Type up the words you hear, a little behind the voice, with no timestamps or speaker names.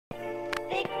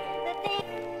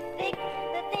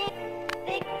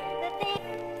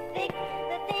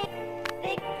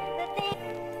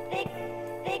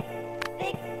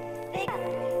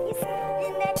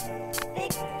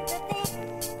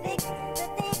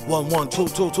1, 1, 2,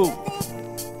 2, 2.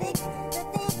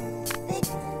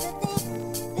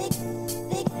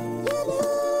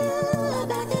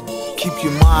 Keep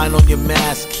your mind on your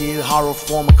mask, kid. Horror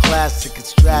form a classic,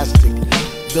 it's drastic.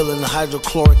 Villain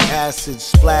hydrochloric acid,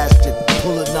 splashed it.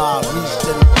 Pull a knob, reach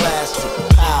steady plastic.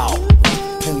 Pow,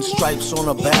 pinstripes on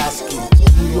a basket.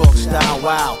 New York style,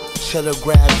 wow. Cheddar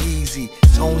grab easy.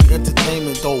 It's only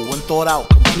entertainment though, when thought out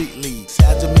completely.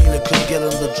 Sad demeanor could get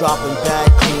him the dropping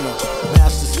bag cleaner.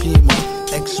 Master schemer,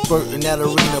 expert in that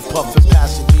arena. Puffin'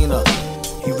 Pasadena.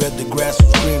 He read the grass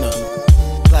was greener.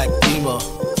 Black beamer,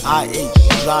 IH,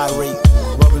 gyrate.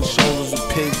 Rubbing shoulders with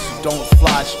pigs who don't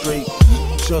fly straight.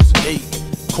 Just ate,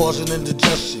 causing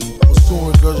indigestion. Will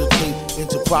soon regurgitate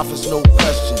into profits, no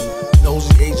question.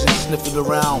 Nosy agent sniffing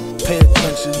around. Pay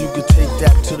attention, you can take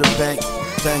that to the bank.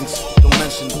 Thanks, don't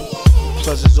mention it.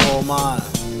 Pleasure's all mine.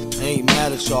 I ain't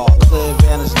mad at y'all. Clear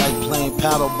advantage like playing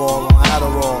paddleball on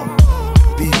Adderall.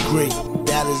 Be great,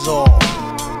 that is all.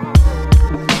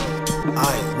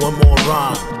 Aight, one more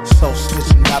rhyme.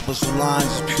 Self-snitching rappers for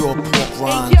lines, pure pork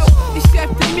rinds. Hey yo, it's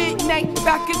after midnight,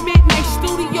 back at Midnight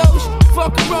Studios.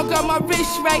 Fuck around, got my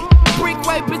wrist right. Brick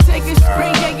wipe and take a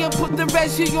spray, yeah, you put the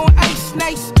residue on ice,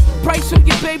 nice. Price on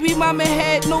your baby mama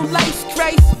head, no lice,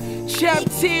 Christ. Chop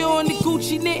tear on the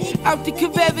Gucci knit. Out the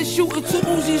Caveva shooting 2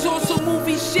 Uzis on some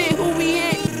movie shit. Who we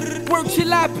hit? Work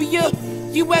tilapia.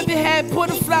 You ever had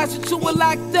butterflies or 2 were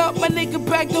locked up? My nigga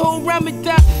bagged the whole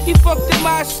Ramadan. He fucked in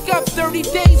my scuff, 30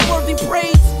 days worthy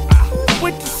praise.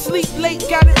 Went to sleep late,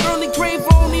 got an early grave.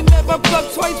 Only met my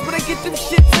plug twice, but I get them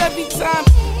shits every time.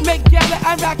 Met Gala,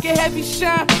 I rock a heavy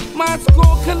shine. Mine's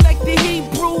gon' collect the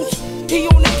Hebrews. He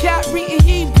on the cat reading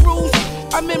Hebrews.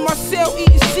 I'm in my cell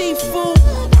eating seafood.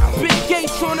 Big gate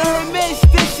trying to hurt man's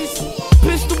dishes.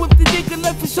 Pistol whip the nigga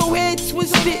left his whole head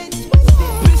twisted.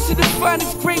 Bitch to the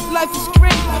finest grape, life is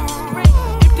great.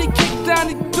 If they kick down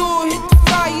the door, hit the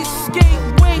fire escape.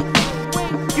 Wait,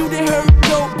 you done heard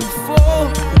dope before.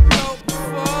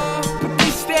 But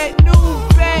this that new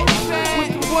batch.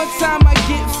 With the one time I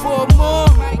get 4 more.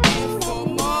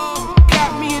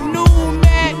 Got me a new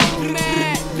man.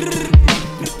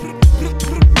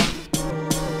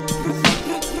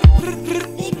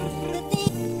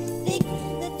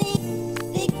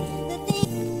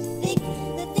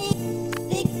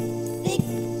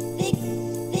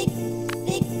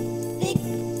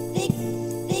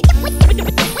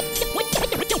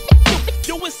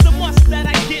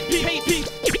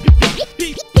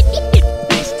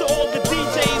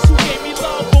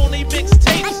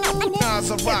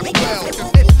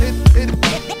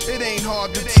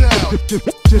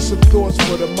 Just some thoughts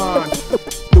for the mind.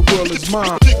 The world is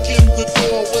mine. Kick in the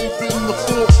door, waving the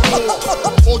 4th floor.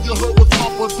 All you heard was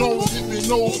Papa, don't give me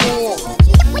no more.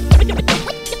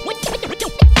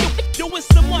 Yo,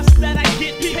 it's a must that I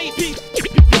get paid. Peace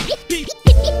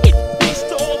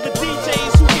to all the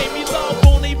DJs who gave me love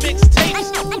on they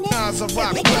mixtapes. Nas, I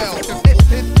rock well.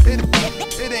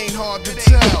 It ain't hard to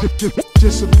tell.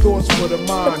 Just some thoughts for the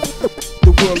mind.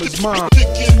 The world is mine. Kick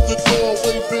in the door,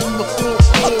 waving the 4th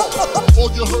floor. All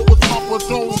you heard was Papa,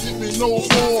 don't give me no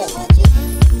more.